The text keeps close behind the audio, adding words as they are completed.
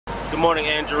Good morning,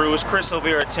 Andrew. It's Chris over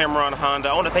here at Tameron Honda.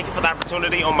 I want to thank you for the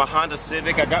opportunity on my Honda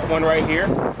Civic. I got one right here.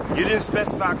 You didn't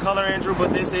specify color, Andrew,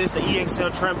 but this is the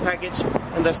EXL trim package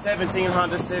in the 17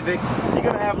 Honda Civic. You're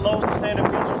going to have loads of standard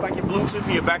features like your Bluetooth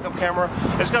and your backup camera.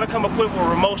 It's going to come equipped with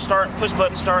remote start, push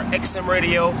button start, XM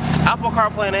radio, Apple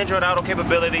CarPlay and Android Auto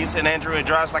capabilities, and Andrew, it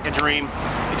drives like a dream.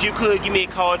 If you could, give me a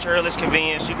call at your earliest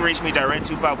convenience. You can reach me direct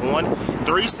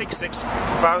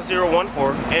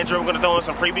 251-366-5014. Andrew, I'm going to throw in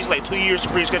some freebies like 2 years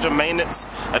free scheduled maintenance,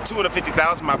 a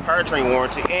 $250,000 my powertrain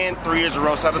warranty, and 3 years of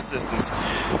roadside assistance.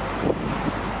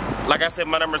 Like I said,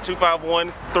 my number is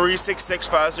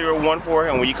 251-366-5014,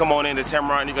 and when you come on into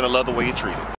Tameron, you're going to love the way you're treated.